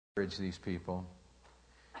encourage these people.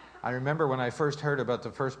 I remember when I first heard about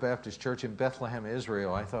the First Baptist Church in Bethlehem,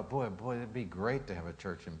 Israel, I thought, boy, it'd be great to have a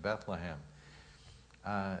church in Bethlehem.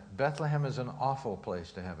 Bethlehem is an awful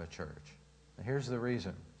place to have a church. Here's the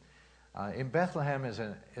reason. In Bethlehem is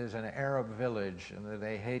an Arab village, and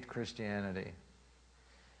they hate Christianity.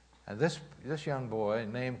 And this young boy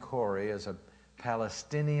named Corey is a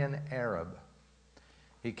Palestinian Arab.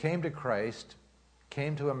 He came to Christ,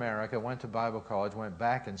 came to America, went to Bible college, went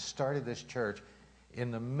back and started this church in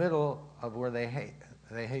the middle of where they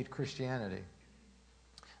hate Christianity.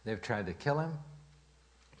 They've tried to kill him.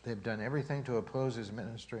 They've done everything to oppose his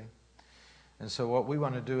ministry. And so what we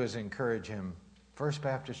want to do is encourage him. First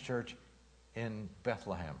Baptist Church in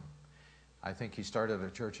Bethlehem. I think he started a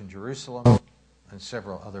church in Jerusalem and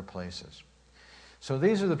several other places. So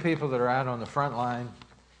these are the people that are out on the front line,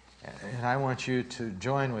 and I want you to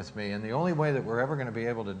join with me. And the only way that we're ever going to be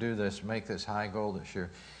able to do this, make this high goal this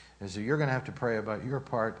year, is that you're going to have to pray about your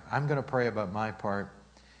part. I'm going to pray about my part.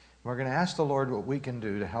 We're going to ask the Lord what we can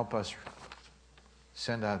do to help us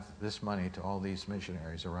send out this money to all these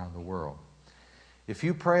missionaries around the world. If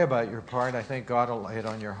you pray about your part, I think God will lay it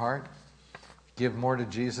on your heart. Give more to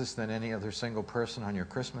Jesus than any other single person on your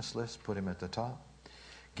Christmas list. Put him at the top.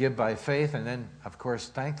 Give by faith, and then, of course,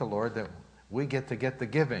 thank the Lord that we get the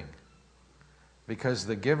giving. Because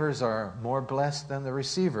the givers are more blessed than the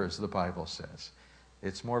receivers, the Bible says.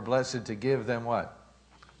 It's more blessed to give than what?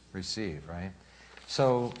 Receive, right?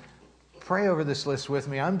 So pray over this list with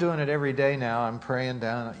me. I'm doing it every day now. I'm praying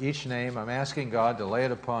down each name. I'm asking God to lay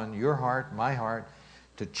it upon your heart, my heart,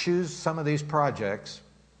 to choose some of these projects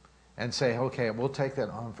and say, okay, we'll take that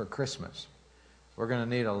on for Christmas. We're going to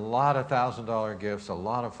need a lot of $1,000 gifts, a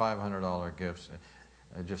lot of $500 gifts,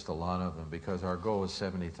 just a lot of them, because our goal is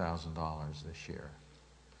 $70,000 this year.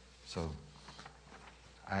 So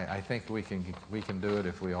I think we can do it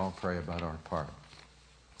if we all pray about our part.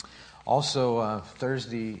 Also,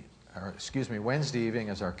 Wednesday evening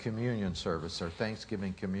is our communion service, our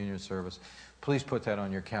Thanksgiving communion service. Please put that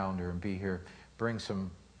on your calendar and be here. Bring some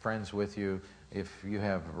friends with you. If you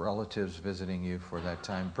have relatives visiting you for that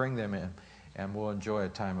time, bring them in, and we'll enjoy a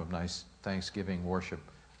time of nice Thanksgiving worship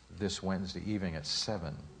this Wednesday evening at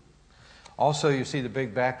 7. Also, you see the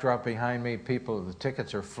big backdrop behind me. The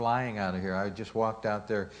tickets are flying out of here. I just walked out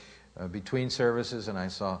there between services, and I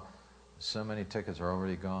saw so many tickets are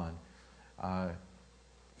already gone.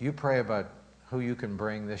 You pray about who you can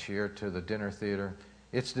bring this year to the dinner theater.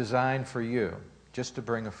 It's designed for you, just to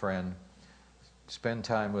bring a friend, spend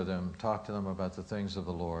time with them, talk to them about the things of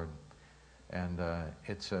the Lord. And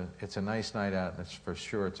it's a nice night out, and for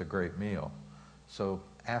sure it's a great meal. So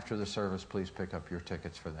after the service, please pick up your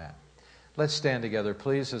tickets for that. Let's stand together,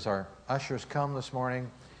 please, as our ushers come this morning,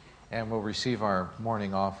 and we'll receive our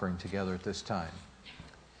morning offering together at this time.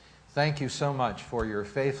 Thank you so much for your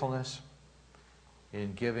faithfulness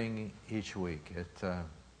in giving each week. It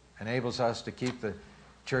enables us to keep the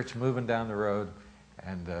church moving down the road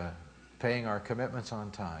and paying our commitments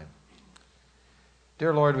on time.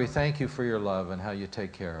 Dear Lord, we thank you for your love and how you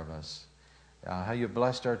take care of us, how you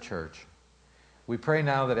blessed our church. We pray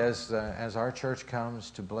now that as our church comes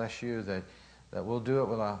to bless you, that we'll do it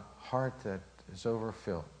with a heart that is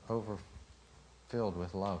overfilled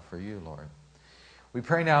with love for you, Lord. We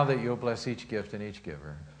pray now that you'll bless each gift and each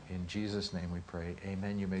giver. In Jesus' name we pray.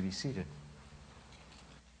 Amen. You may be seated.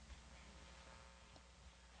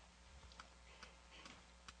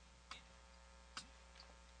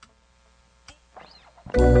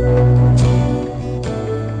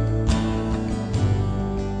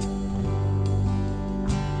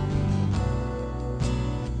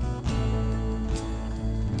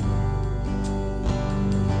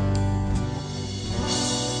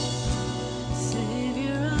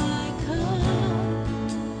 Savior, I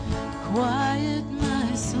come, quiet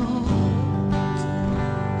my soul.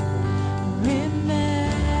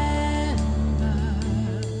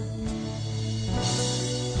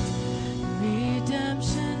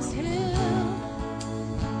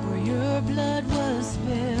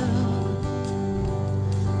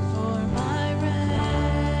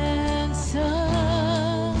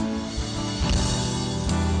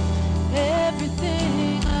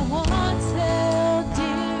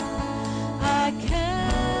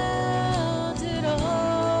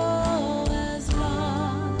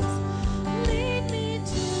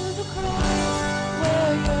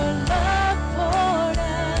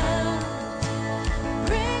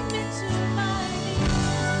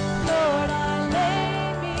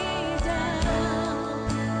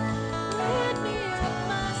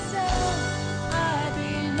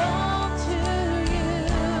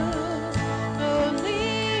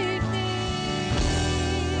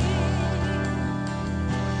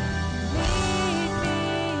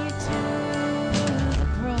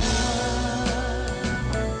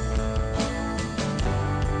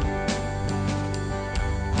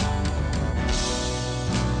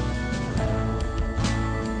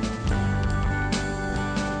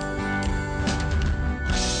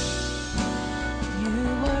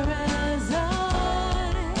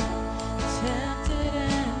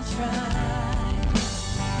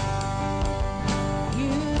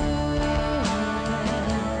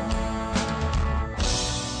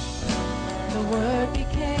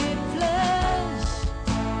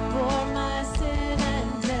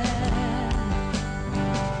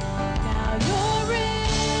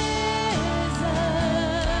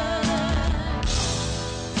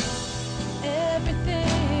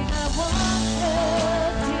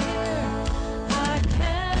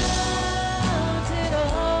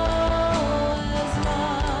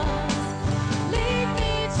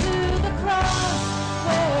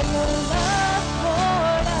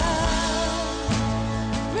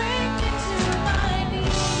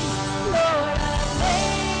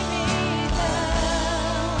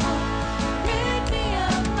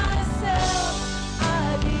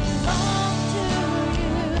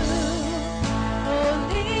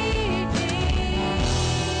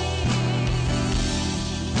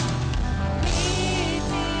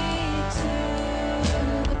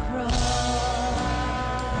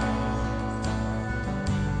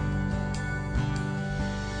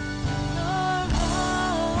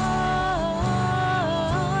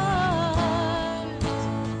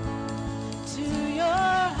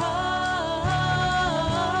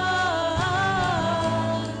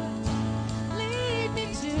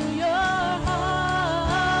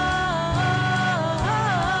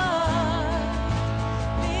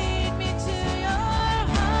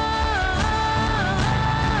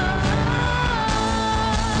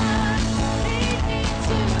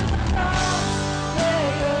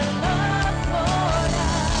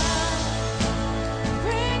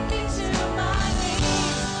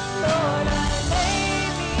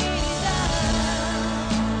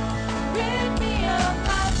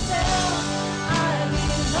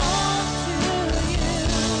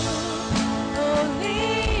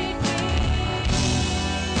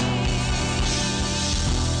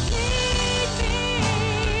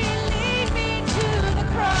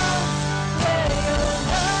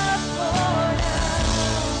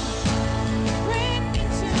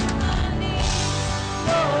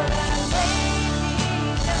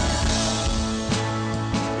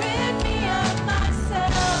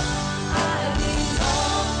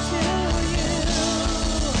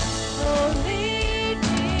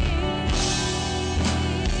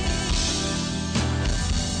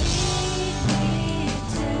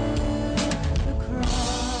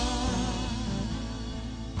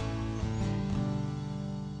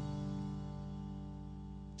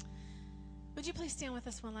 Would you please stand with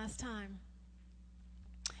us one last time?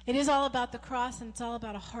 It is all about the cross, and it's all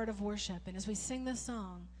about a heart of worship. And as we sing this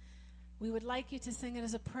song, we would like you to sing it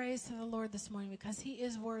as a praise to the Lord this morning, because he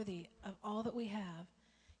is worthy of all that we have.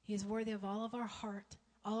 He is worthy of all of our heart,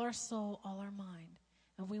 all our soul, all our mind.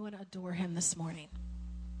 And we want to adore him this morning.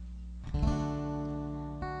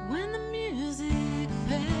 When the music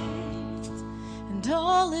fades and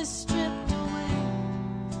all is stripped away,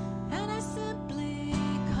 and I simply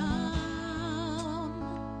come,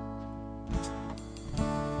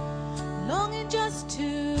 longing just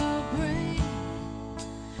to bring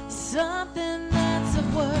something that's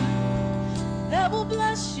of worth that will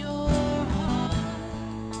bless your heart.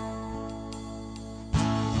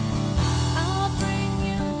 I'll bring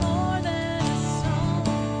you more than a song,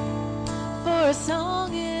 for a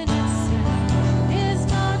song in itself is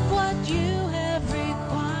not what you have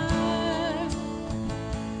required.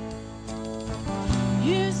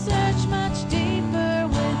 You search much deeper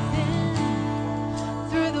within,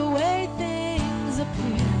 through the way things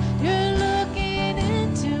appear. You're looking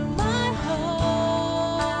into my heart.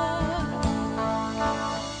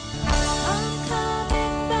 I'm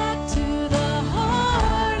coming back to the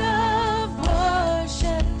heart of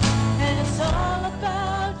worship, and it's all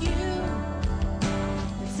about you.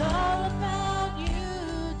 It's all about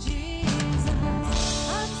you, Jesus.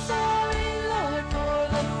 I'm sorry, Lord, for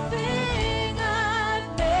the thing I've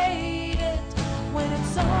made it, when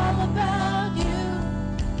it's all about you.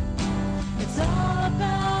 It's all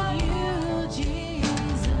about you,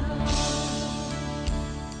 Jesus.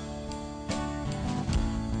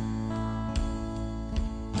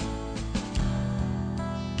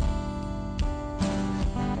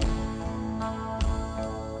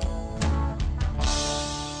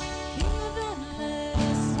 King of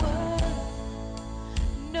endless worth,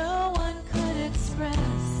 no one could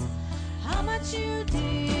express how much you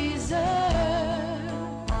deserve.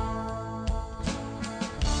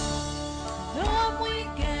 Though I'm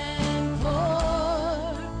weak and poor,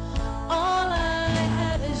 all I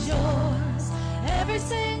have is yours, every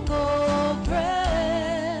single breath.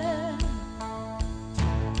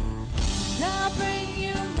 And I'll bring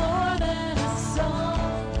you more than a song,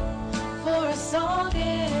 for a song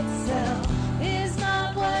in itself is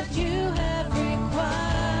not what you have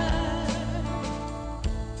required.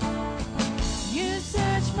 You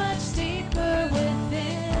search much deeper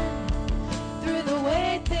within, through the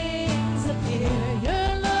way things appear.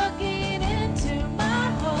 You're looking into my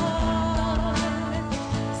heart.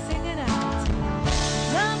 Sing it out.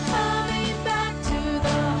 I'm coming back to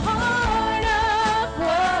the heart of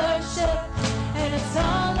worship, and it's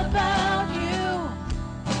all about you.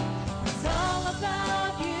 It's all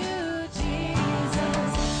about you, Jesus.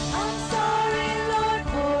 I'm sorry, Lord,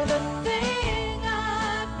 for the thing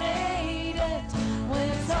I've made it, when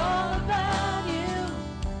it's all about you.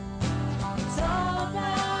 It's all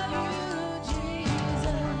about you,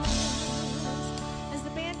 Jesus. As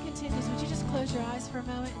the band continues, would you just close your eyes for a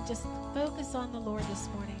moment and just focus on the Lord this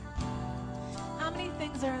morning? How many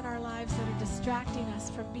things are in our lives that are distracting us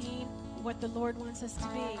from being what the Lord wants us to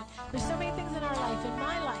be? There's so many things in our life, in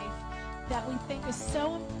my life, that we think is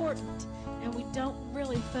so important, and we don't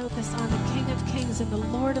really focus on the King of Kings and the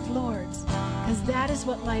Lord of Lords, because that is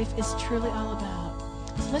what life is truly all about.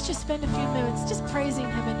 So let's just spend a few minutes just praising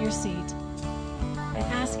him in your seat and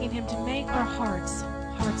asking him to make our hearts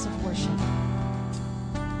hearts of worship.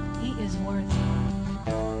 He is worthy.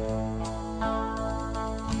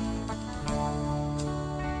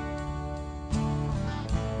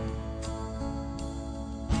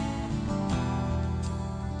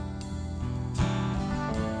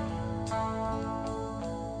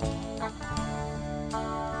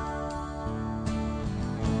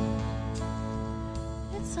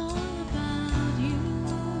 It's all about you,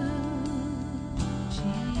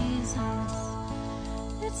 Jesus.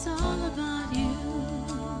 It's all about you.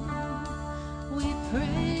 We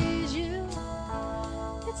praise you.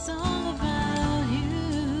 It's all about you.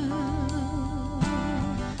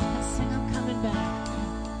 Let's sing, I'm coming back.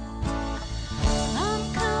 I'm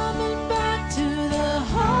coming back to the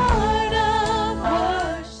heart of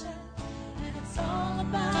worship, and it's all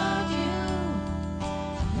about you.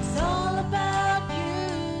 It's all about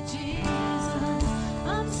you, Jesus.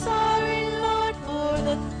 I'm sorry, Lord, for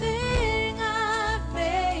the thing I've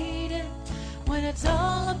made it, when it's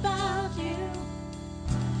all about you.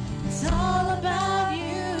 It's all about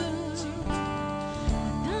you.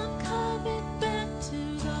 And I'm coming back to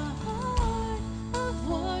the heart of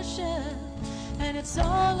worship, and it's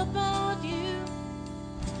all about you.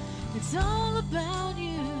 It's all about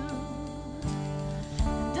you.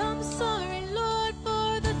 And I'm sorry, Lord,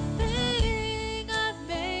 for the thing I've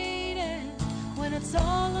made it,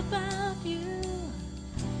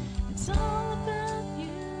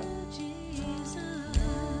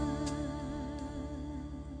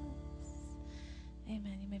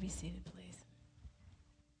 may be seated, please.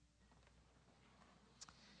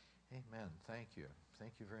 Amen. Thank you.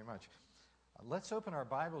 Thank you very much. Let's open our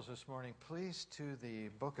Bibles this morning, please, to the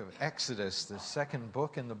book of Exodus, the second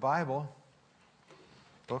book in the Bible.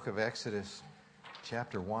 Book of Exodus,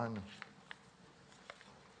 chapter 1.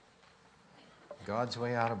 God's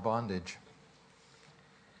way out of bondage.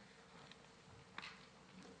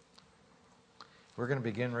 We're going to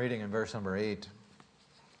begin reading in verse number 8.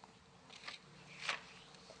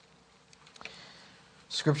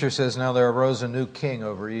 Scripture says, "Now there arose a new king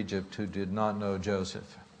over Egypt who did not know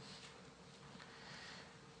Joseph."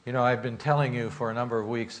 You know, I've been telling you for a number of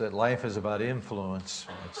weeks that life is about influence.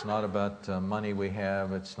 It's not about money we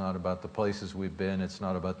have. It's not about the places we've been. It's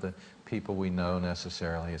not about the people we know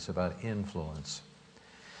necessarily. It's about influence.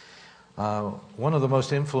 One of the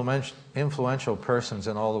most influential persons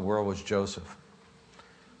in all the world was Joseph.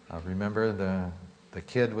 Remember the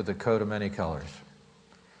kid with the coat of many colors.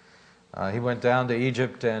 He went down to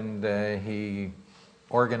Egypt and he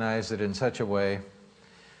organized it in such a way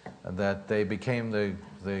that they became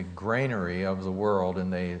the granary of the world,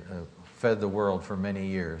 and they fed the world for many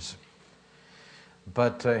years.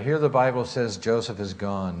 But here the Bible says Joseph is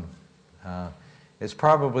gone. It's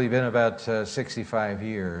probably been about 65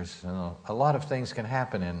 years. And a lot of things can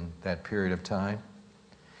happen in that period of time.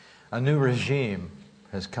 A new regime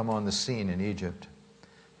has come on the scene in Egypt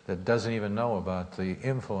that doesn't even know about the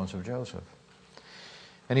influence of Joseph.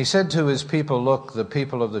 And he said to his people, "Look, the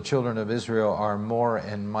people of the children of Israel are more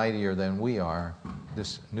and mightier than we are,"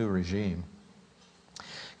 this new regime.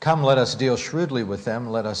 "Come, let us deal shrewdly with them,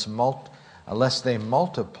 lest they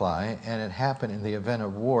multiply, and it happen in the event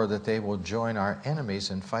of war that they will join our enemies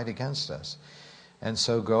and fight against us, and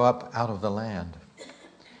so go up out of the land."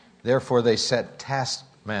 Therefore they set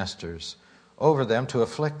taskmasters over them to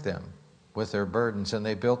afflict them with their burdens, and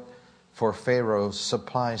they built for Pharaoh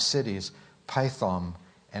supply cities, Pithom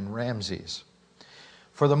and Ramses.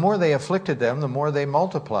 For the more they afflicted them, the more they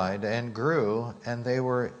multiplied and grew, and they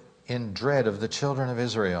were in dread of the children of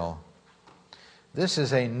Israel. This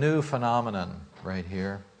is a new phenomenon right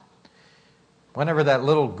here. Whenever that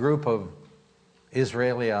little group of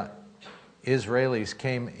Israelis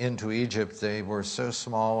came into Egypt, they were so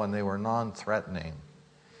small and they were non-threatening.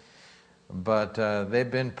 But they've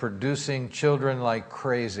been producing children like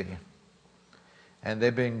crazy, and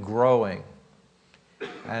they've been growing.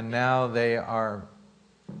 And now they are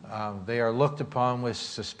looked upon with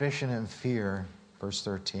suspicion and fear. Verse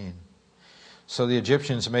 13. "So the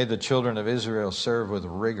Egyptians made the children of Israel serve with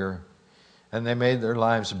rigor, and they made their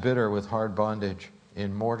lives bitter with hard bondage,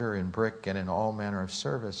 in mortar, in brick, and in all manner of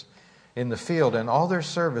service, in the field, and all their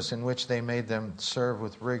service in which they made them serve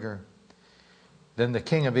with rigor. Then the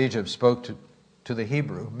king of Egypt spoke to the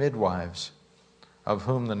Hebrew midwives, of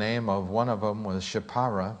whom the name of one of them was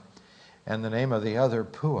Shiphrah, and the name of the other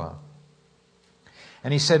Puah.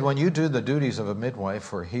 And he said, when you do the duties of a midwife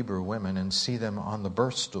for Hebrew women and see them on the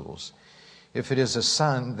birth stools, if it is a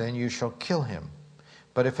son, then you shall kill him.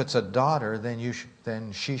 But if it's a daughter,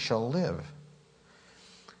 then she shall live.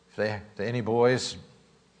 If any boys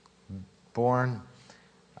born,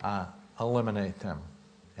 eliminate them.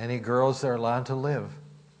 Any girls, they're allowed to live.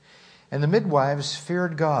 And the midwives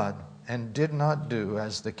feared God and did not do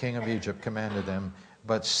as the king of Egypt commanded them,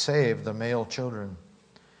 but saved the male children.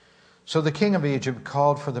 So the king of Egypt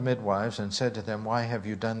called for the midwives and said to them, why have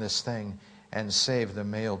you done this thing and saved the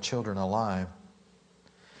male children alive?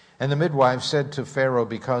 And the midwives said to Pharaoh,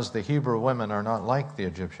 because the Hebrew women are not like the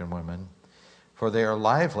Egyptian women, for they are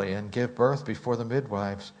lively and give birth before the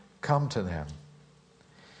midwives come to them.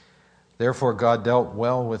 Therefore God dealt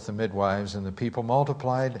well with the midwives, and the people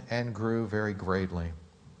multiplied and grew very greatly.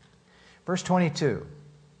 Verse 22.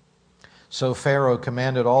 So Pharaoh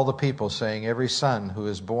commanded all the people, saying, every son who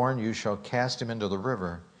is born you shall cast him into the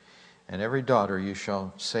river, and every daughter you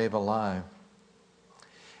shall save alive.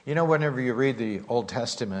 You know, whenever you read the Old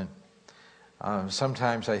Testament,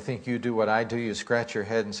 sometimes I think you do what I do. You scratch your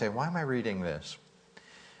head and say, why am I reading this?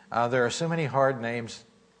 There are so many hard names.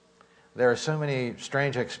 There are so many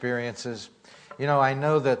strange experiences. You know, I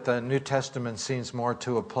know that the New Testament seems more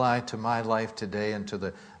to apply to my life today and to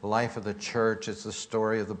the life of the church. It's the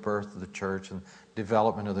story of the birth of the church and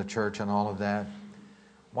development of the church and all of that.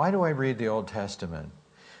 Why do I read the Old Testament?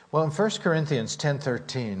 Well, in 1 Corinthians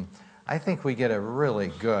 10:13, I think we get a really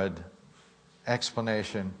good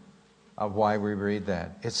explanation of why we read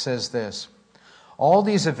that. It says this, all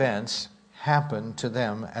these events happened to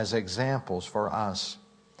them as examples for us.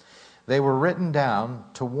 They were written down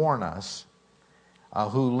to warn us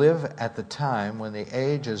who live at the time when the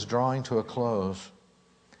age is drawing to a close.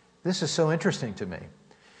 This is so interesting to me.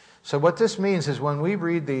 So what this means is when we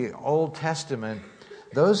read the Old Testament,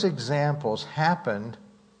 those examples happened,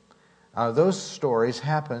 those stories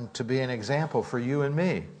happened to be an example for you and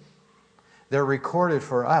me. They're recorded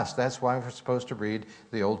for us. That's why we're supposed to read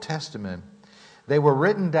the Old Testament. They were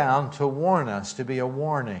written down to warn us, to be a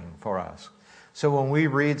warning for us. So when we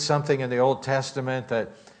read something in the Old Testament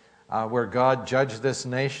that where God judged this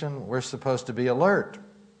nation, we're supposed to be alert.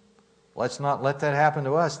 Let's not let that happen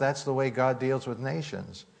to us. That's the way God deals with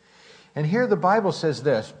nations. And here the Bible says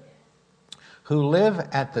this, who live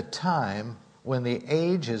at the time when the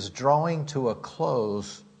age is drawing to a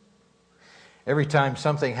close. Every time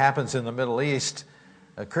something happens in the Middle East,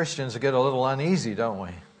 Christians get a little uneasy, don't we?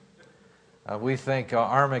 We think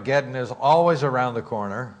Armageddon is always around the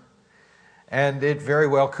corner, and it very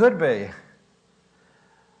well could be.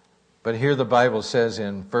 But here the Bible says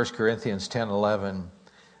in 1 Corinthians 10:11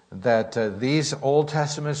 that these Old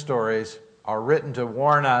Testament stories are written to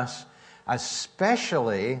warn us,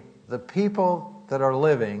 especially the people that are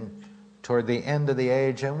living toward the end of the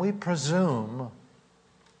age, and we presume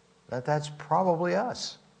that that's probably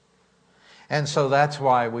us. And so that's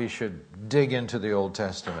why we should dig into the Old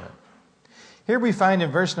Testament. Here we find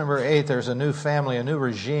in verse number 8, there's a new family, a new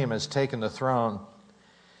regime has taken the throne.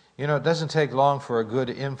 You know, it doesn't take long for a good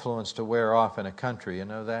influence to wear off in a country, you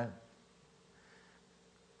know that?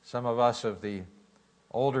 Some of us of the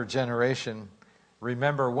older generation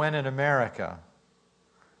remember when in America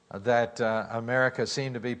that America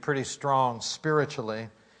seemed to be pretty strong spiritually.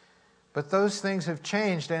 But those things have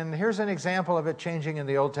changed, and here's an example of it changing in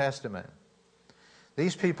the Old Testament.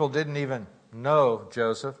 These people didn't even know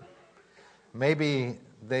Joseph. Maybe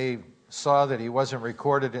they saw that he wasn't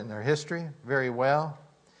recorded in their history very well.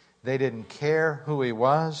 They didn't care who he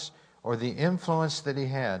was or the influence that he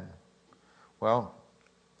had. Well,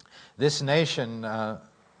 this nation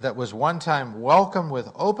that was one time welcomed with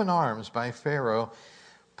open arms by Pharaoh,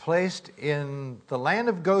 placed in the land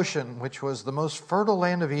of Goshen, which was the most fertile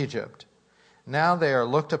land of Egypt. Now they are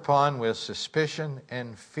looked upon with suspicion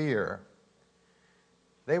and fear.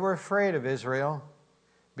 They were afraid of Israel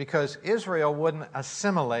because Israel wouldn't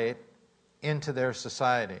assimilate into their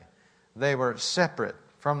society. They were separate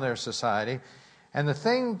from their society, and the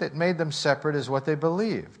thing that made them separate is what they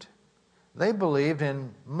believed. They believed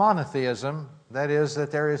in monotheism, that is,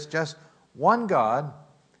 that there is just one God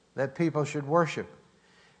that people should worship.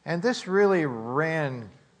 And this really ran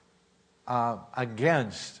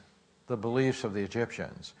against the beliefs of the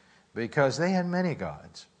Egyptians because they had many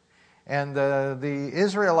gods. And the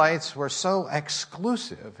Israelites were so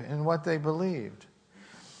exclusive in what they believed.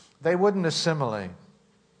 They wouldn't assimilate.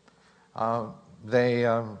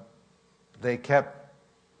 They kept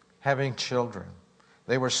having children.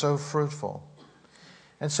 They were so fruitful.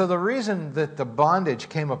 And so the reason that the bondage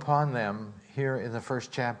came upon them here in the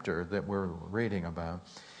first chapter that we're reading about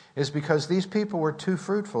is because these people were too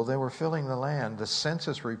fruitful. They were filling the land. The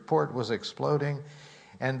census report was exploding.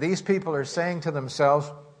 And these people are saying to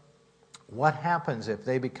themselves, what happens if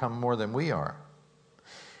they become more than we are?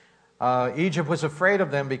 Egypt was afraid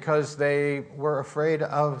of them because they were afraid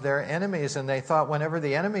of their enemies. And they thought whenever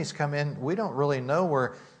the enemies come in, we don't really know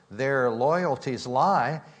where their loyalties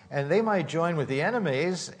lie. And they might join with the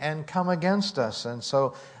enemies and come against us. And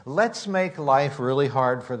so let's make life really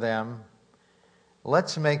hard for them.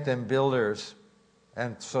 Let's make them builders.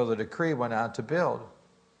 And so the decree went out to build.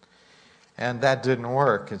 And that didn't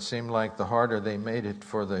work. It seemed like the harder they made it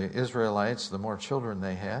for the Israelites, the more children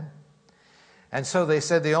they had. And so they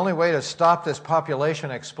said the only way to stop this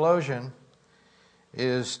population explosion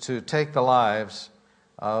is to take the lives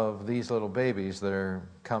of these little babies that are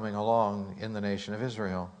coming along in the nation of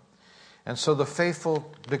Israel. And so the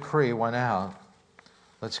faithful decree went out.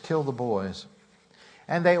 Let's kill the boys.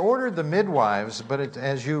 And they ordered the midwives, but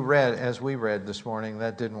as we read this morning,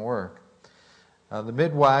 that didn't work. The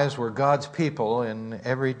midwives were God's people in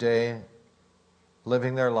every day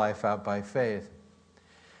living their life out by faith.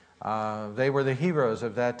 They were the heroes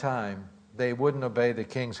of that time. They wouldn't obey the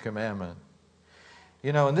king's commandment.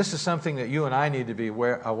 You know, and this is something that you and I need to be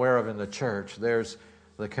aware of in the church. There's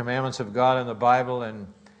the commandments of God in the Bible, and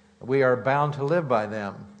we are bound to live by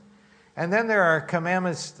them. And then there are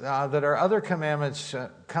commandments that are other commandments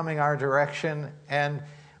coming our direction, and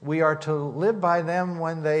we are to live by them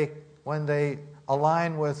when they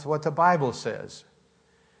align with what the Bible says.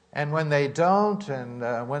 And when they don't,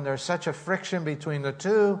 and when there's such a friction between the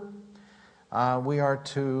two, we are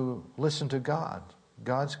to listen to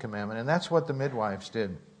God's commandment. And that's what the midwives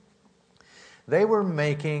did. They were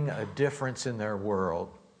making a difference in their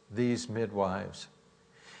world, these midwives.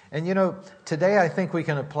 And you know, today I think we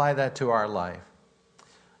can apply that to our life.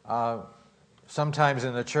 Sometimes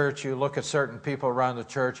in the church, you look at certain people around the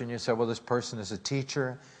church and you say, well, this person is a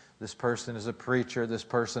teacher, this person is a preacher, this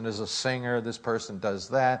person is a singer, this person does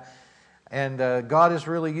that. And God is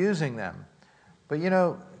really using them. But you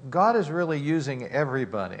know, God is really using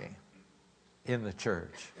everybody in the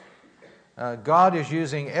church. God is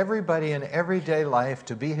using everybody in everyday life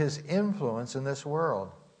to be His influence in this world.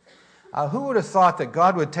 Who would have thought that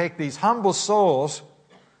God would take these humble souls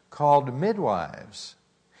called midwives,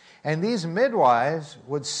 and these midwives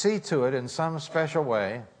would see to it in some special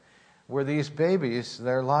way where these babies,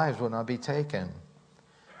 their lives would not be taken.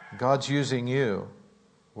 God's using you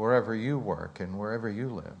wherever you work and wherever you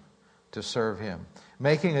live to serve Him,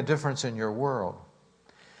 making a difference in your world.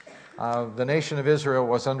 The nation of Israel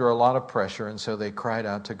was under a lot of pressure, and so they cried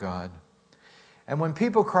out to God. And when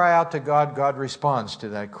people cry out to God, God responds to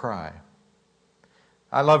that cry.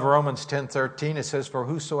 I love Romans 10:13. It says, for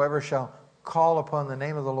whosoever shall call upon the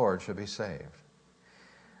name of the Lord shall be saved.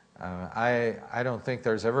 I don't think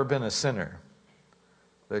there's ever been a sinner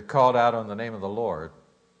that called out on the name of the Lord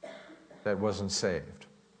that wasn't saved.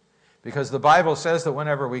 Because the Bible says that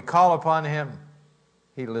whenever we call upon Him,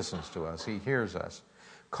 He listens to us. He hears us.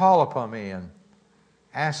 Call upon me and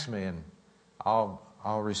ask me, and I'll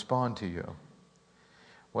respond to you.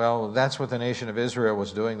 Well, that's what the nation of Israel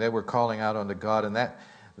was doing. They were calling out unto God, and that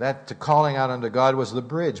calling out unto God was the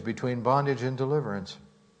bridge between bondage and deliverance.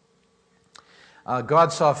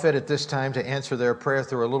 God saw fit at this time to answer their prayer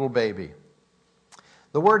through a little baby.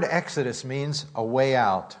 The word Exodus means a way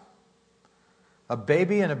out. A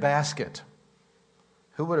baby in a basket.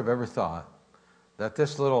 Who would have ever thought that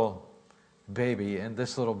this little baby in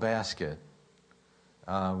this little basket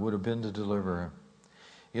would have been the deliverer?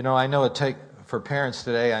 You know, for parents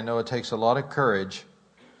today, I know it takes a lot of courage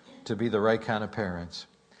to be the right kind of parents.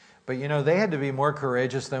 But you know, they had to be more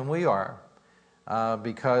courageous than we are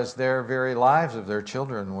because their very lives of their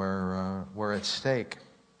children were at stake.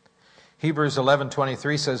 Hebrews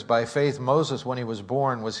 11:23 says, by faith Moses, when he was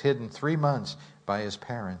born, was hidden 3 months by his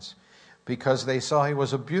parents because they saw he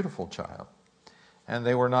was a beautiful child, and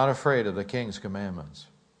they were not afraid of the king's commandments.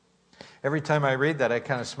 Every time I read that, I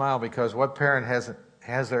kind of smile, because what parent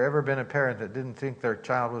has there ever been a parent that didn't think their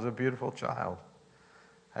child was a beautiful child?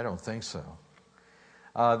 I don't think so.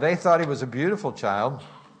 They thought he was a beautiful child,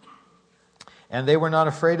 and they were not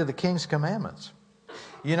afraid of the king's commandments.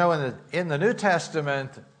 You know, in the New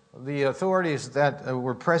Testament, the authorities that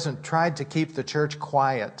were present tried to keep the church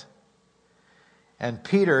quiet. And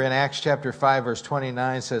Peter in Acts chapter 5 verse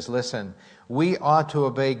 29 says, listen, we ought to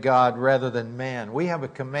obey God rather than man. We have a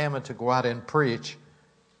commandment to go out and preach,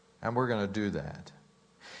 and we're going to do that.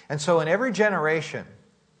 And so in every generation,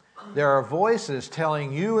 there are voices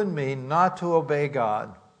telling you and me not to obey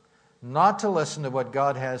God, not to listen to what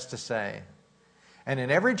God has to say. And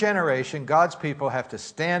in every generation, God's people have to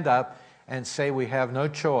stand up and say we have no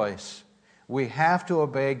choice. We have to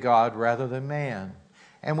obey God rather than man.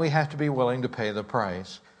 And we have to be willing to pay the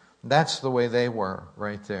price. That's the way they were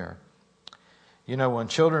right there. You know, when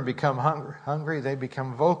children become hungry, they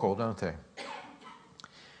become vocal, don't they?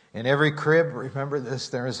 In every crib, remember this,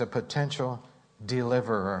 there is a potential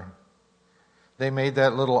deliverer. They made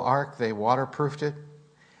that little ark, they waterproofed it,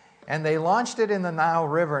 and they launched it in the Nile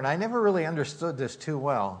River. And I never really understood this too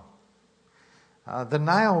well. The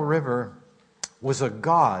Nile River was a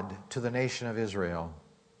god to the nation of Israel.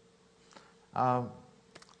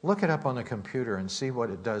 Look it up on the computer and see what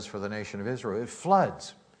it does for the nation of Israel. It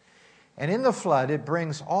floods. And in the flood, it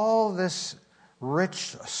brings all this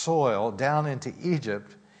rich soil down into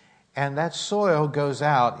Egypt. And that soil goes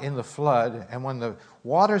out in the flood. And when the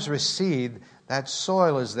waters recede, that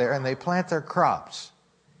soil is there. And they plant their crops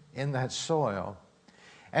in that soil.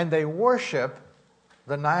 And they worship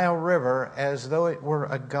the Nile River as though it were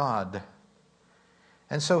a god.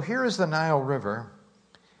 And so here is the Nile River.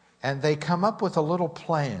 And they come up with a little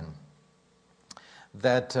plan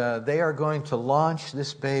that they are going to launch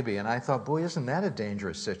this baby. And I thought, boy, isn't that a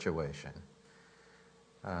dangerous situation?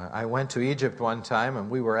 I went to Egypt one time, and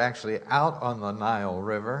we were actually out on the Nile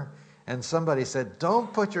River. And somebody said,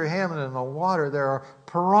 don't put your hand in the water. There are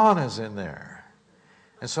piranhas in there.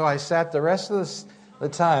 And so I sat the rest of the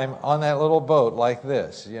time on that little boat like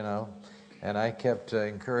this, you know. And I kept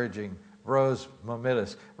encouraging Rose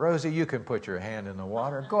Momitis, Rosie, you can put your hand in the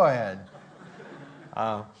water. Go ahead.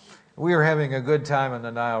 We were having a good time on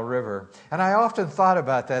the Nile River, and I often thought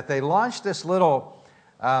about that. They launched this little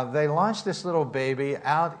baby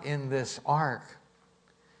out in this ark.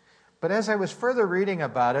 But as I was further reading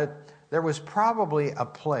about it, there was probably a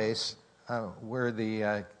place where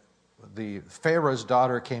the Pharaoh's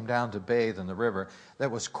daughter came down to bathe in the river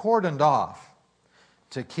that was cordoned off.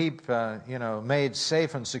 to keep, made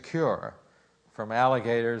safe and secure from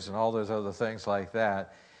alligators and all those other things like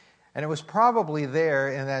that. And it was probably there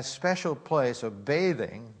in that special place of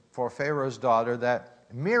bathing for Pharaoh's daughter that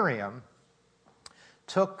Miriam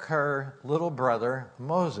took her little brother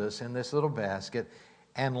Moses in this little basket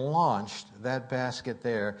and launched that basket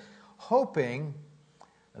there, hoping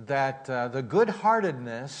that the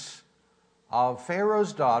good-heartedness of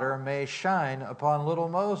Pharaoh's daughter may shine upon little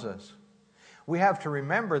Moses. We have to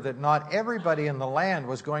remember that not everybody in the land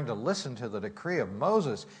was going to listen to the decree of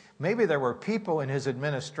Moses. Maybe there were people in his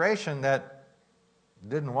administration that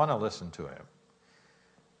didn't want to listen to him,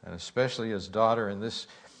 and especially his daughter in this.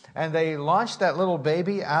 And they launched that little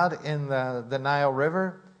baby out in the Nile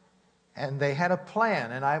River, and they had a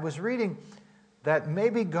plan. And I was reading that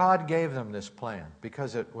maybe God gave them this plan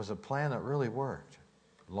because it was a plan that really worked.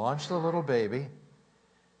 Launch the little baby.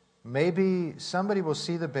 Maybe somebody will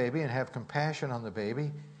see the baby and have compassion on the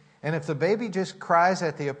baby. And if the baby just cries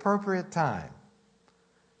at the appropriate time,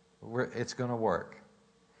 it's going to work.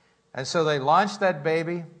 And so they launched that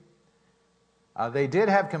baby. They did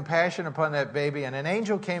have compassion upon that baby, and an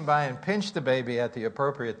angel came by and pinched the baby at the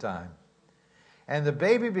appropriate time. And the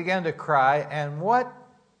baby began to cry, and what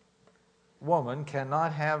woman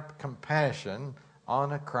cannot have compassion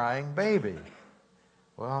on a crying baby?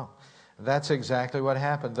 Well, that's exactly what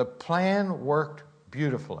happened. The plan worked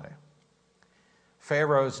beautifully.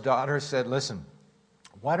 Pharaoh's daughter said, listen,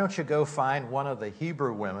 why don't you go find one of the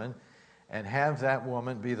Hebrew women and have that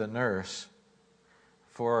woman be the nurse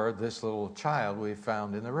for this little child we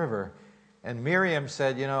found in the river? And Miriam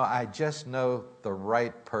said, I just know the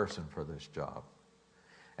right person for this job.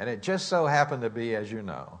 And it just so happened to be, as you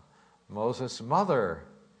know, Moses' mother.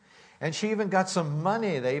 And she even got some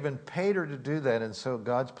money. They even paid her to do that. And so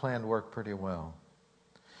God's plan worked pretty well.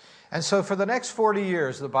 And so for the next 40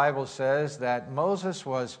 years, the Bible says that Moses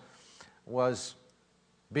was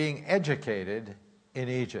being educated in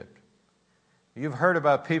Egypt. You've heard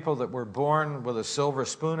about people that were born with a silver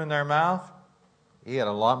spoon in their mouth. He had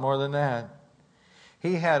a lot more than that.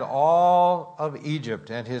 He had all of Egypt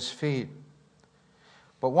at his feet.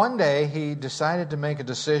 But one day he decided to make a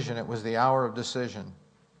decision. It was the hour of decision.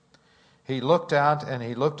 He looked out and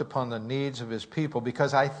he looked upon the needs of his people,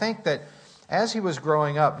 because I think that as he was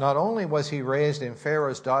growing up, not only was he raised in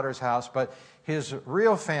Pharaoh's daughter's house, but his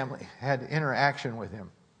real family had interaction with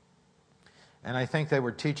him. And I think they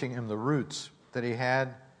were teaching him the roots that he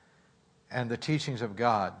had and the teachings of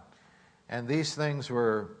God. And these things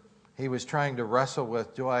he was trying to wrestle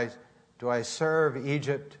with. Do I serve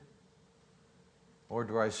Egypt or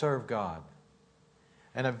do I serve God?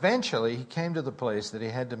 And eventually he came to the place that he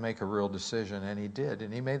had to make a real decision, and he did.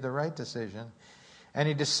 And he made the right decision. And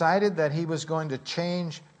he decided that he was going to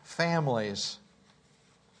change families.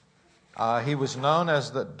 He was known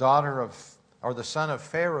as the son of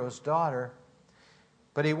Pharaoh's daughter,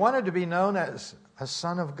 but he wanted to be known as a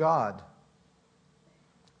son of God.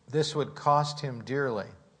 This would cost him dearly.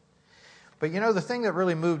 But the thing that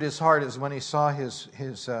really moved his heart is when he saw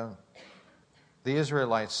the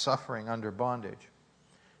Israelites suffering under bondage.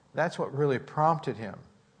 That's what really prompted him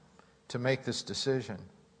to make this decision.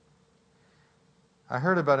 I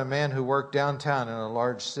heard about a man who worked downtown in a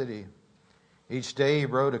large city. Each day he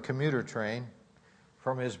rode a commuter train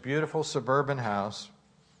from his beautiful suburban house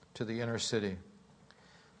to the inner city.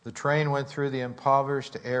 The train went through the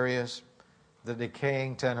impoverished areas, the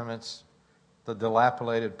decaying tenements, the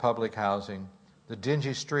dilapidated public housing, the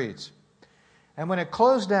dingy streets. And when it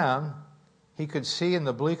closed down, he could see in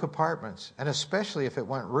the bleak apartments, and especially if it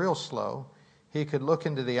went real slow, he could look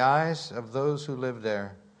into the eyes of those who lived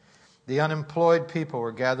there. The unemployed people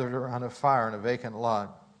were gathered around a fire in a vacant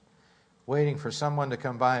lot, waiting for someone to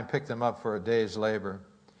come by and pick them up for a day's labor.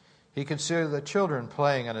 He could see the children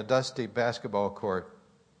playing on a dusty basketball court,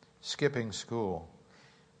 skipping school,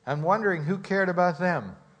 and wondering who cared about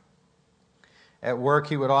them. At work,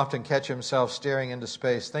 he would often catch himself staring into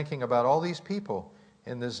space, thinking about all these people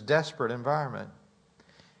in this desperate environment.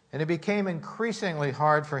 And it became increasingly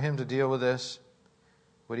hard for him to deal with this.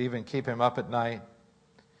 It would even keep him up at night.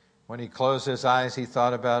 When he closed his eyes, he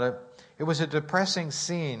thought about it. It was a depressing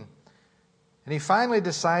scene. And he finally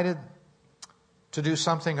decided to do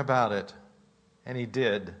something about it. And he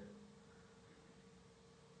did.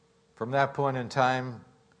 From that point in time,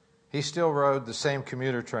 he still rode the same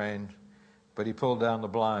commuter train, but he pulled down the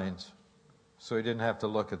blinds so he didn't have to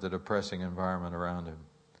look at the depressing environment around him.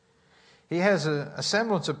 He has a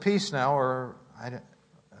semblance of peace now, or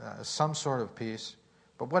some sort of peace,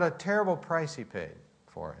 but what a terrible price he paid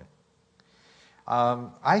for it.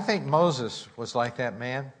 I think Moses was like that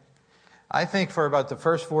man. I think for about the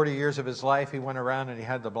first 40 years of his life, he went around and he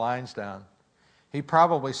had the blinds down. He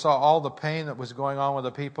probably saw all the pain that was going on with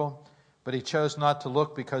the people, but he chose not to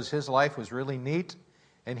look because his life was really neat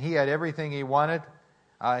and he had everything he wanted.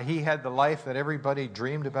 He had the life that everybody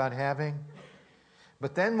dreamed about having.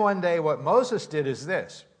 But then one day what Moses did is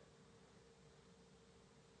this.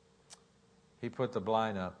 He put the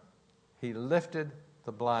blind up. He lifted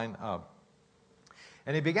the blind up.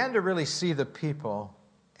 And he began to really see the people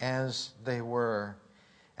as they were.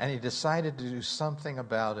 And he decided to do something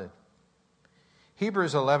about it.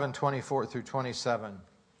 Hebrews 11:24 through 27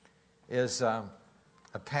 is a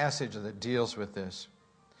passage that deals with this.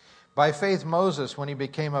 By faith, Moses, when he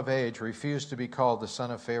became of age, refused to be called the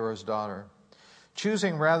son of Pharaoh's daughter,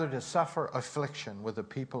 choosing rather to suffer affliction with the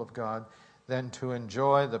people of God than to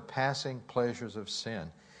enjoy the passing pleasures of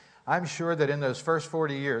sin. I'm sure that in those first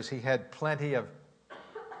 40 years, he had plenty of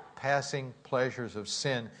passing pleasures of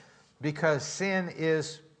sin because sin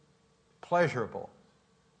is pleasurable.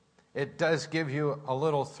 It does give you a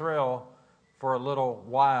little thrill for a little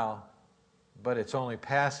while, but it's only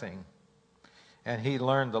passing. And he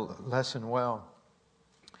learned the lesson well.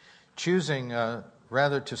 Choosing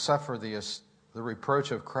rather to suffer the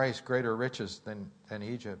reproach of Christ greater riches than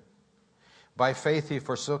Egypt. By faith he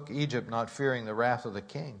forsook Egypt, not fearing the wrath of the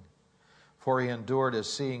king, for he endured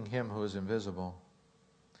as seeing him who is invisible.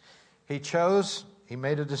 He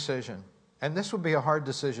made a decision. And this would be a hard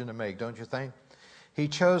decision to make, don't you think? He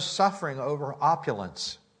chose suffering over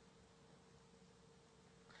opulence.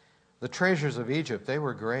 The treasures of Egypt, they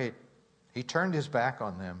were great. He turned his back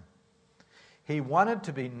on them. He wanted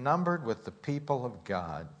to be numbered with the people of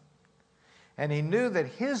God. And he knew that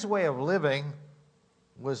his way of living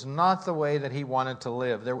was not the way that he wanted to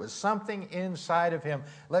live. There was something inside of him.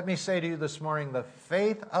 Let me say to you this morning, the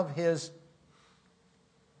faith of his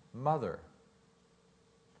mother,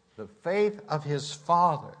 the faith of his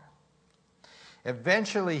father.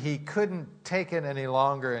 Eventually he couldn't take it any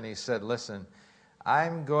longer and he said, listen,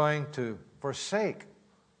 I'm going to forsake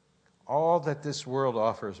all that this world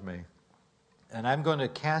offers me. And I'm going to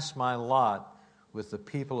cast my lot with the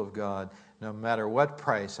people of God, no matter what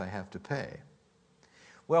price I have to pay.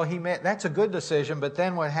 Well, that's a good decision, but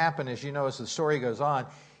then what happened is, as the story goes on,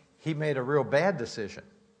 he made a real bad decision.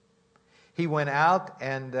 He went out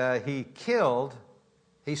and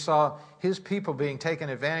he saw his people being taken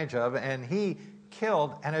advantage of, and he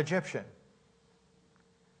killed an Egyptian.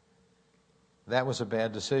 That was a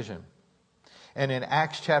bad decision. And in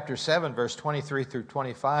Acts chapter 7, verse 23 through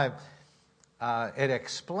 25, it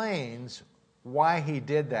explains why he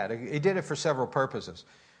did that. He did it for several purposes.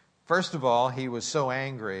 First of all, he was so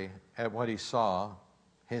angry at what he saw.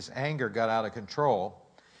 His anger got out of control.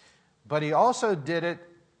 But he also did it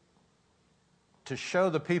to show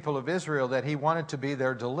the people of Israel that he wanted to be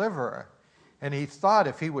their deliverer. And he thought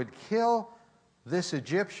if he would kill this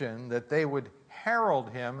Egyptian, that they would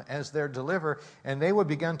herald him as their deliverer, and they would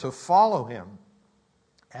begin to follow him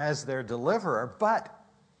as their deliverer. But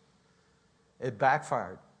it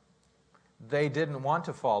backfired. They didn't want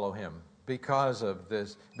to follow him because of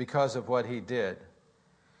this, because of what he did.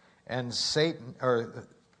 And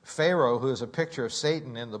Pharaoh, who is a picture of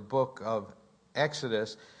Satan in the book of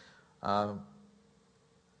Exodus,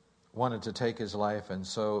 wanted to take his life, and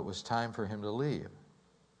so it was time for him to leave.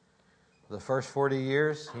 The first 40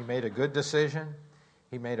 years, he made a good decision.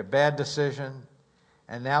 He made a bad decision.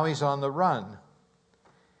 And now he's on the run.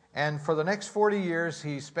 And for the next 40 years,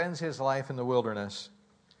 he spends his life in the wilderness.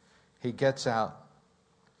 He gets out.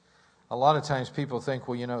 A lot of times people think,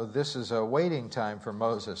 this is a waiting time for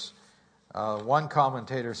Moses. One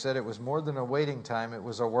commentator said it was more than a waiting time, it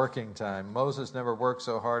was a working time. Moses never worked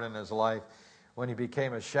so hard in his life when he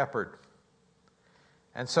became a shepherd.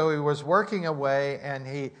 And so he was working away,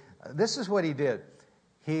 and this is what he did.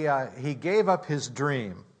 He gave up his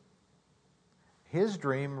dream. His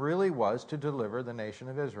dream really was to deliver the nation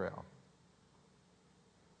of Israel.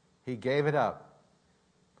 He gave it up.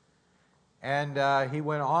 And he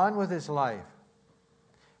went on with his life.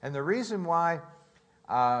 And the reason why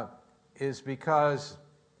is because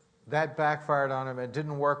that backfired on him. It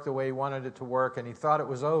didn't work the way he wanted it to work, and he thought it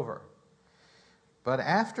was over. But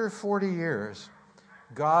after 40 years,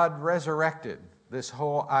 God resurrected this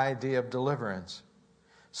whole idea of deliverance.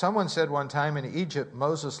 Someone said one time, in Egypt,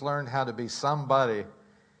 Moses learned how to be somebody.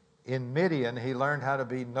 In Midian, he learned how to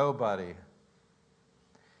be nobody.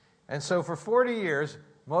 And so for 40 years,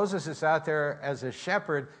 Moses is out there as a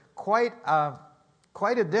shepherd. Quite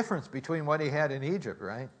a difference between what he had in Egypt,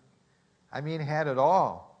 right? I mean, he had it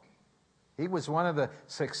all. He was one of the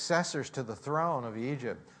successors to the throne of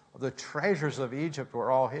Egypt. The treasures of Egypt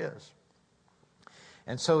were all his.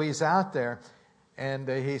 And so he's out there, and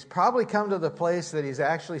he's probably come to the place that he's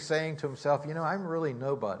actually saying to himself, you know, I'm really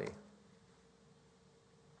nobody.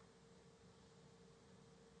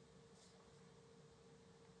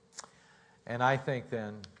 And I think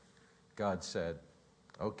then God said,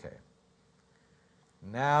 okay,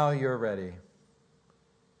 now you're ready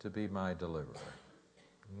to be my deliverer.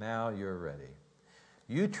 Now you're ready.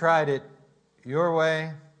 You tried it your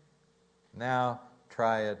way, now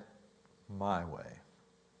try it my way.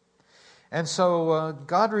 And so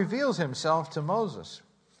God reveals himself to Moses.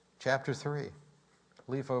 Chapter 3.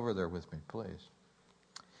 Leaf over there with me, please.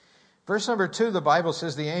 Verse number 2, the Bible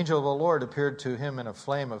says, the angel of the Lord appeared to him in a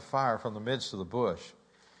flame of fire from the midst of the bush.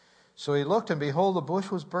 So he looked, and behold, the bush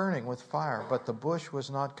was burning with fire, but the bush was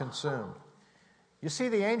not consumed. You see,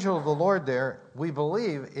 the angel of the Lord there, we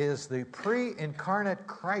believe, is the pre-incarnate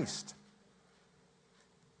Christ.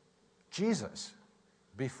 Jesus,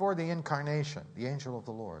 before the incarnation, the angel of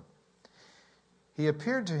the Lord. He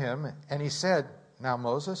appeared to him, and he said, now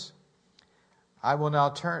Moses,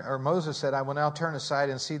 Moses said, I will now turn aside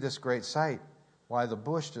and see this great sight, why the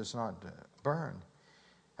bush does not burn.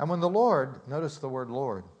 And when the Lord, notice the word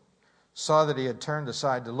Lord, saw that he had turned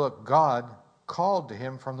aside to look, God called to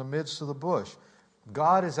him from the midst of the bush.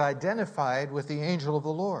 God is identified with the angel of the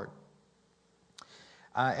Lord.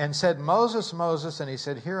 And said, Moses, Moses, and he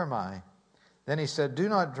said, here am I. Then he said, do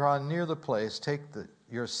not draw near the place, take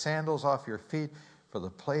your sandals off your feet, for the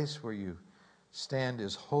place where you stand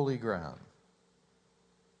is holy ground.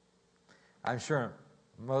 I'm sure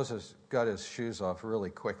Moses got his shoes off really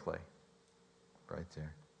quickly. Right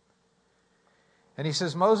there. And he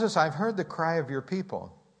says, Moses, I've heard the cry of your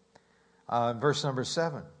people. Verse number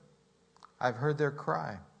 7. I've heard their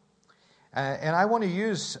cry. And I want to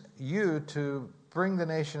use you to bring the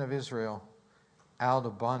nation of Israel out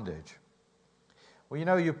of bondage. Well, you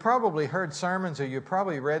know, you probably heard sermons, or you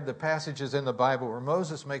probably read the passages in the Bible where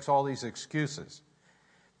Moses makes all these excuses.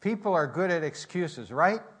 People are good at excuses,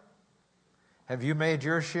 right? Have you made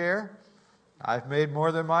your share? I've made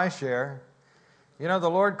more than my share. You know, the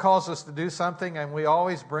Lord calls us to do something, and we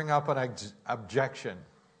always bring up an objection,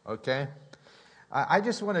 okay? I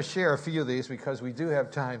just want to share a few of these because we do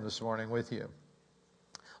have time this morning with you.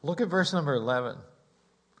 Look at verse number 11.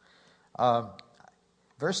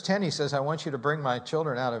 Verse 10, he says, I want you to bring my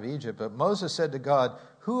children out of Egypt. But Moses said to God,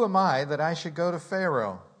 who am I that I should go to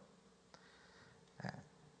Pharaoh?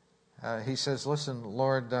 He says, listen,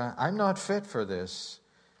 Lord, I'm not fit for this.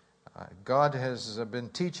 God has been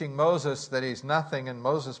teaching Moses that he's nothing, and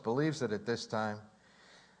Moses believes it at this time.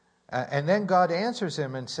 And then God answers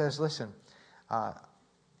him and says, listen,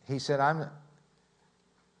 he said,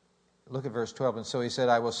 look at verse 12. And so he said,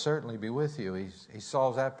 I will certainly be with you. He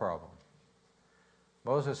solves that problem.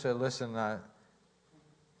 Moses said, listen,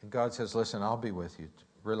 God says, listen, I'll be with you.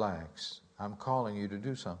 Relax. I'm calling you to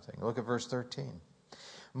do something. Look at verse 13.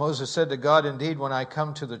 Moses said to God, indeed, when I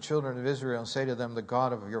come to the children of Israel and say to them, the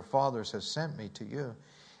God of your fathers has sent me to you,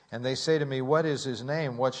 and they say to me, what is his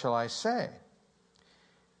name? What shall I say?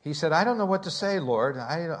 He said, I don't know what to say, Lord.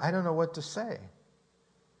 I don't know what to say.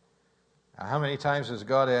 Now, how many times has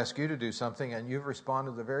God asked you to do something and you've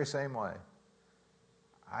responded the very same way?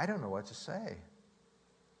 I don't know what to say.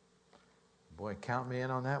 Boy, count me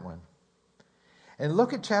in on that one. And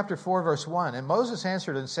look at chapter 4, verse 1. And Moses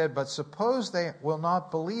answered and said, but suppose they will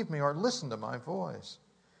not believe me or listen to my voice.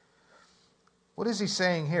 What is he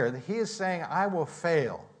saying here? He is saying, I will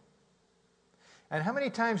fail. And how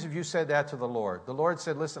many times have you said that to the Lord? The Lord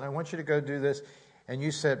said, listen, I want you to go do this. And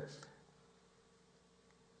you said,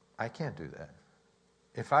 I can't do that.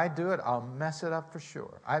 If I do it, I'll mess it up for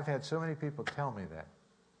sure. I've had so many people tell me that.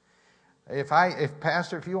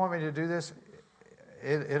 Pastor, if you want me to do this,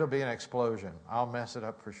 it'll be an explosion. I'll mess it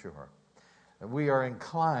up for sure. We are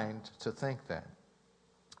inclined to think that.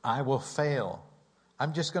 I will fail.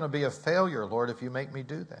 I'm just going to be a failure, Lord, if you make me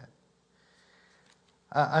do that.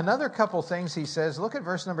 Another couple things he says, look at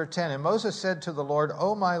verse number 10. And Moses said to the Lord,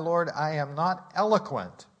 oh, my Lord, I am not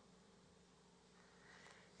eloquent.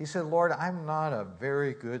 He said, Lord, I'm not a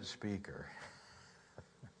very good speaker.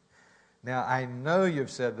 Now, I know you've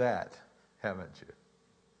said that, haven't you?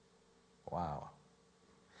 Wow.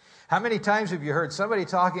 How many times have you heard somebody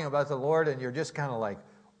talking about the Lord and you're just kind of like,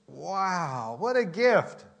 wow, what a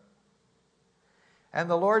gift. And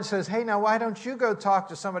the Lord says, hey, now why don't you go talk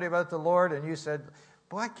to somebody about the Lord? And you said,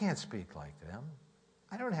 boy, I can't speak like them.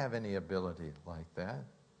 I don't have any ability like that.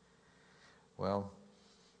 Well,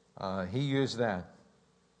 he used that.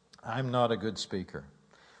 I'm not a good speaker.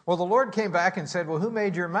 Well, the Lord came back and said, well, who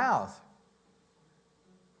made your mouth?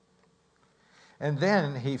 And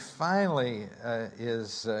then he finally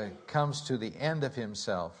comes to the end of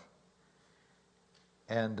himself.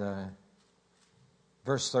 And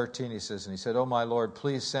verse 13 he says, and he said, "Oh my Lord,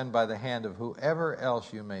 please send by the hand of whoever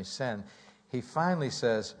else you may send." He finally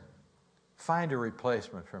says, "Find a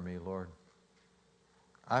replacement for me, Lord.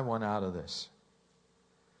 I want out of this.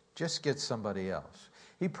 Just get somebody else."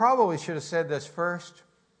 He probably should have said this first,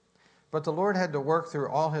 but the Lord had to work through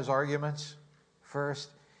all his arguments first.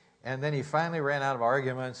 And then he finally ran out of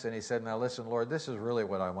arguments, and he said, "Now listen, Lord, this is really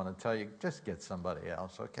what I want to tell you. Just get somebody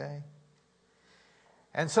else, okay?"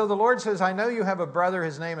 And so the Lord says, "I know you have a brother,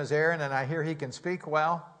 his name is Aaron, and I hear he can speak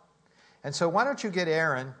well. And so why don't you get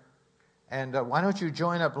Aaron, and why don't you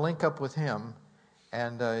join up, link up with him,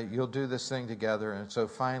 and you'll do this thing together." And so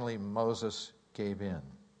finally Moses gave in.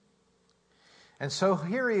 And so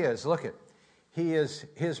here he is. Look it.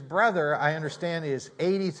 His brother, I understand, is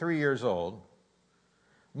 83 years old.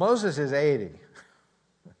 Moses is 80.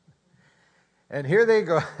 And here they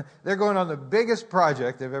go. They're going on the biggest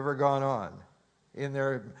project they've ever gone on in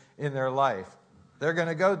their life. They're going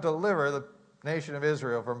to go deliver the nation of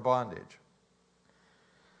Israel from bondage.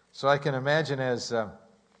 So I can imagine as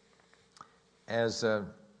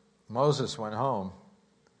Moses went home,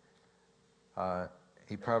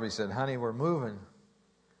 he probably said, "Honey, we're moving.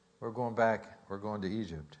 We're going back. We're going to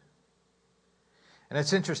Egypt." And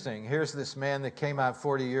it's interesting. Here's this man that came out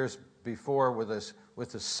 40 years before with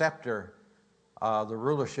the scepter, the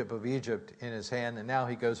rulership of Egypt in his hand, and now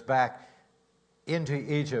he goes back into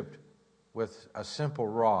Egypt with a simple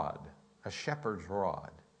rod, a shepherd's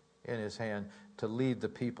rod in his hand to lead the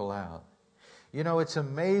people out. You know, it's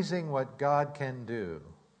amazing what God can do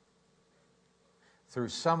through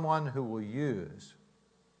someone who will use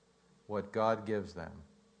what God gives them.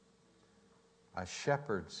 A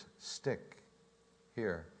shepherd's stick.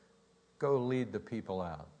 Here, go lead the people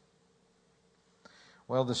out.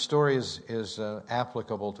 Well, the story is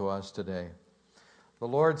applicable to us today. The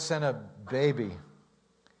Lord sent a baby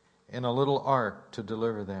in a little ark to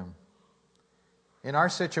deliver them. In our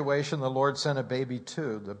situation, the Lord sent a baby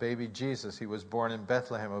too, the baby Jesus. He was born in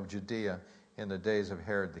Bethlehem of Judea in the days of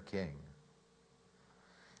Herod the king.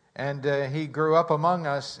 And he grew up among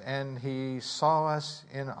us, and he saw us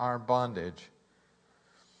in our bondage.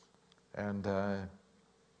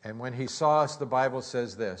 And when he saw us, the Bible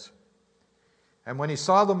says this, "And when he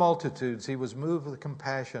saw the multitudes, he was moved with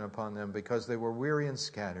compassion upon them, because they were weary and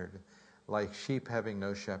scattered, like sheep having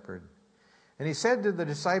no shepherd. And he said to the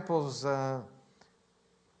disciples, that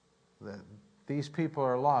these people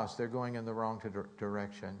are lost. They're going in the wrong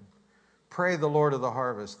direction. Pray the Lord of the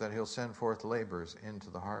harvest that he'll send forth laborers into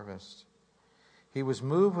the harvest." He was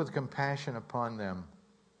moved with compassion upon them.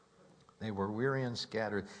 They were weary and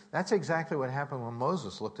scattered. That's exactly what happened when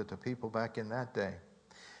Moses looked at the people back in that day.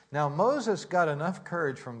 Now, Moses got enough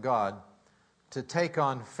courage from God to take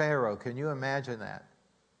on Pharaoh. Can you imagine that?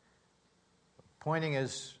 Pointing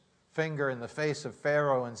his finger in the face of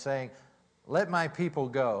Pharaoh and saying, "Let my people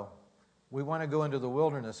go. We want to go into the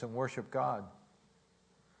wilderness and worship God."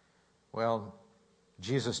 Well,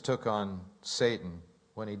 Jesus took on Satan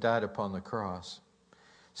when he died upon the cross.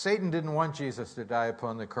 Satan didn't want Jesus to die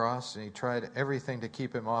upon the cross, and he tried everything to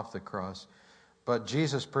keep him off the cross. But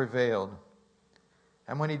Jesus prevailed.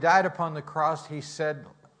 And when he died upon the cross, he said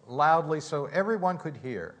loudly so everyone could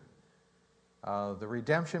hear, "The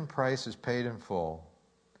redemption price is paid in full."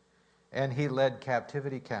 And he led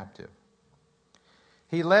captivity captive.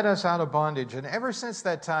 He led us out of bondage. And ever since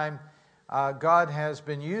that time, God has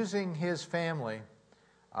been using his family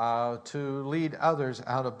to lead others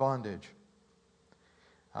out of bondage.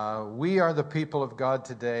 We are the people of God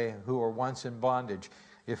today who were once in bondage.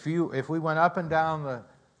 If we went up and down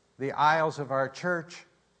the aisles of our church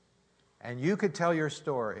and you could tell your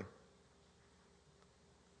story,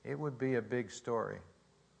 it would be a big story.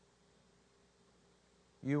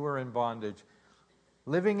 You were in bondage,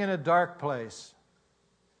 living in a dark place.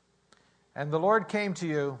 And the Lord came to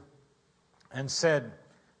you and said,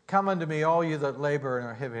 "Come unto me, all you that labor and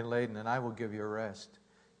are heavy laden, and I will give you rest.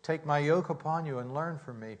 Take my yoke upon you and learn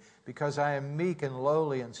from me, because I am meek and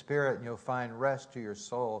lowly in spirit, and you'll find rest to your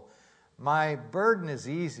soul. My burden is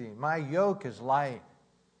easy, my yoke is light."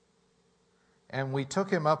 And we took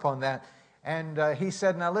him up on that. And he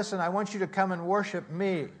said, "Now listen, I want you to come and worship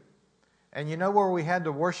me." And you know where we had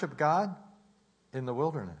to worship God? In the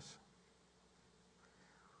wilderness.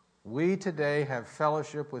 We today have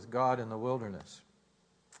fellowship with God in the wilderness.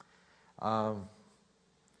 We're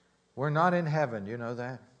not in heaven, you know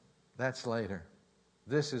that? That's later.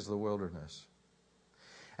 This is the wilderness.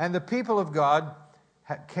 And the people of God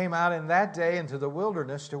came out in that day into the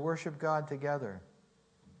wilderness to worship God together.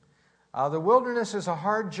 The wilderness is a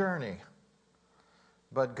hard journey,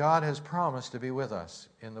 but God has promised to be with us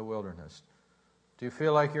in the wilderness. Do you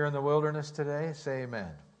feel like you're in the wilderness today? Say amen.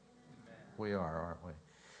 Amen. We are, aren't we?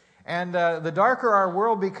 And the darker our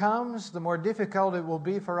world becomes, the more difficult it will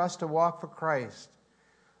be for us to walk for Christ.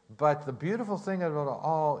 But the beautiful thing of it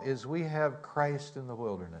all is we have Christ in the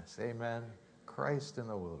wilderness. Amen. Christ in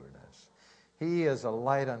the wilderness. He is a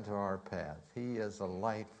light unto our path. He is a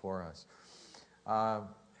light for us.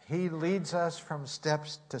 He leads us from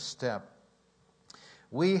steps to step.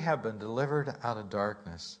 We have been delivered out of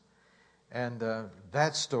darkness. And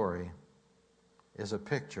that story is a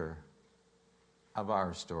picture of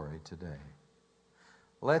our story today.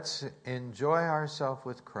 Let's enjoy ourselves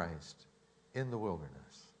with Christ in the wilderness.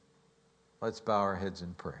 Let's bow our heads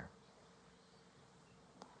in prayer.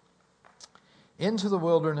 Into the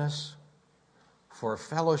wilderness for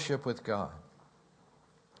fellowship with God.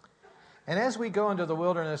 And as we go into the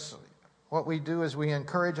wilderness, what we do is we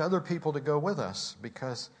encourage other people to go with us,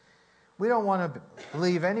 because we don't want to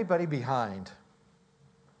leave anybody behind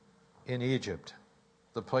in Egypt,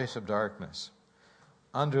 the place of darkness,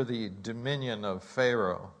 under the dominion of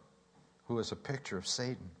Pharaoh, who is a picture of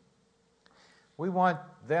Satan. We want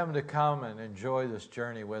them to come and enjoy this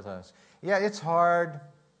journey with us. Yeah, it's hard,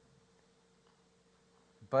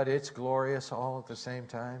 but it's glorious all at the same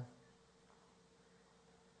time.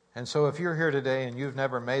 And so if you're here today and you've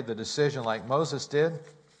never made the decision like Moses did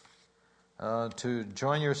to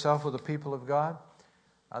join yourself with the people of God,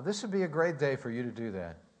 this would be a great day for you to do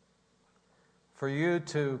that. For you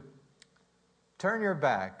to turn your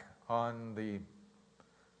back on the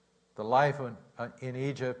life in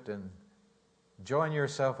Egypt and join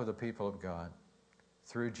yourself with the people of God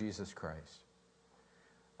through Jesus Christ.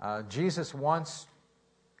 Jesus wants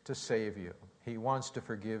to save you. He wants to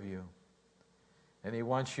forgive you. And He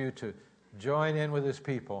wants you to join in with His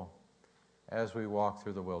people as we walk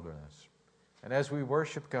through the wilderness. And as we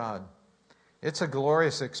worship God, it's a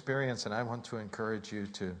glorious experience, and I want to encourage you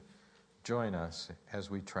to join us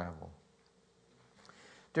as we travel.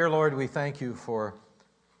 Dear Lord, we thank You for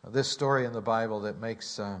this story in the Bible that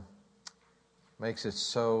makes it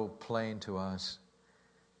so plain to us.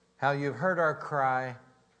 How You've heard our cry,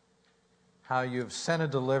 how You've sent a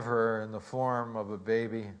deliverer in the form of a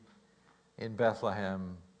baby in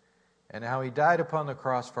Bethlehem, and how He died upon the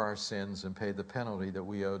cross for our sins and paid the penalty that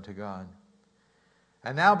we owed to God.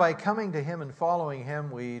 And now by coming to Him and following Him,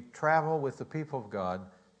 we travel with the people of God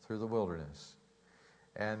through the wilderness.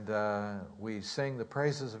 And we sing the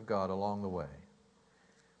praises of God along the way.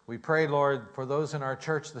 We pray, Lord, for those in our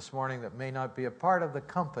church this morning that may not be a part of the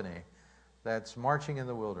company that's marching in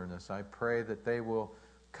the wilderness. I pray that they will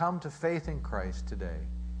come to faith in Christ today.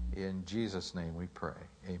 In Jesus' name we pray.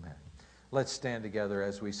 Amen. Let's stand together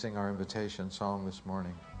as we sing our invitation song this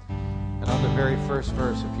morning. And on the very first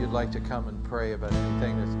verse, if you'd like to come and pray about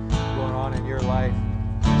anything that's going on in your life,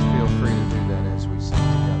 just feel free to do that as we sing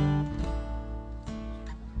together.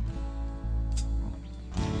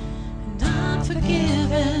 And I'm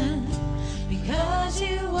forgiven because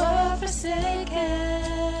You were forsaken,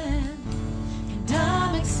 and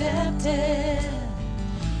I'm accepted.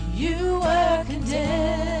 You were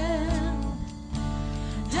condemned,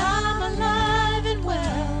 and I'm alive and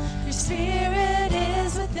well. Your Spirit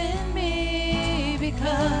is within me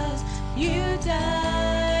because You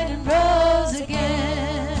died and rose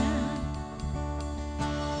again.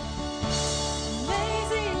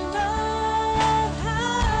 Amazing love,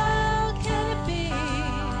 how can it be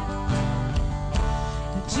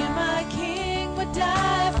that You, my King, would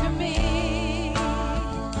die for me?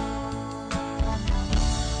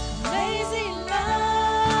 Amazing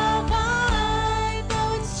love, I know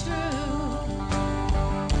it's true.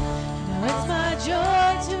 Now it's my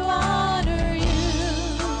joy to honor You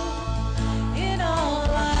in all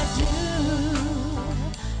I do.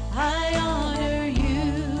 I honor You.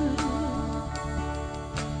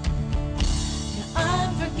 Now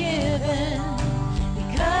I'm forgiven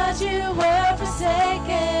because You were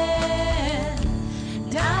forsaken,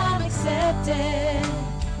 and I'm accepted.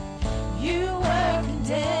 You were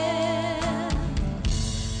condemned,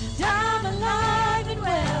 and I'm alive and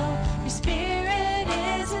well. Your Spirit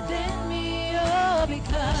is within me, oh,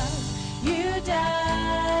 because You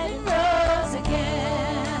died and rose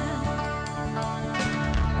again.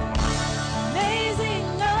 Amazing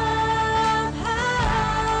love,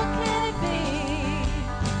 how can it be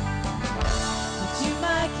that You,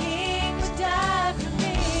 my King, would die for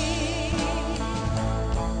me?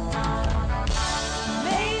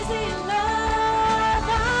 Amazing love,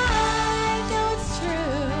 I know it's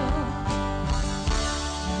true.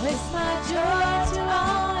 Now it's my joy to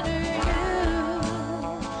honor You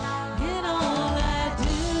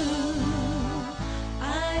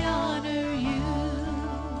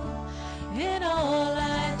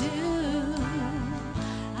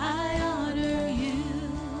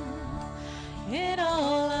In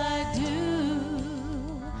all I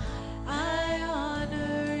do, I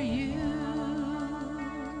honor you.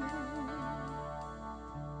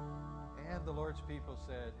 And the Lord's people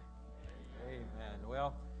said, Amen.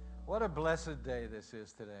 Well, what a blessed day this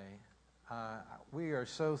is today. We are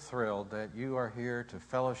so thrilled that you are here to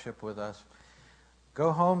fellowship with us.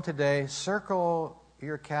 Go home today, circle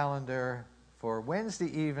your calendar for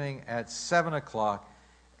Wednesday evening at 7 o'clock,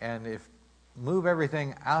 and move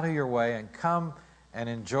everything out of your way and come and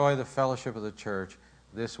enjoy the fellowship of the church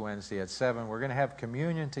this Wednesday at 7. We're going to have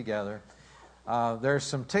communion together. There's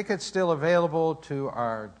some tickets still available to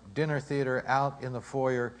our dinner theater out in the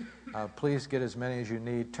foyer. Please get as many as you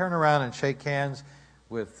need. Turn around and shake hands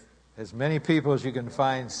with as many people as you can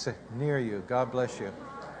find near you. God bless you.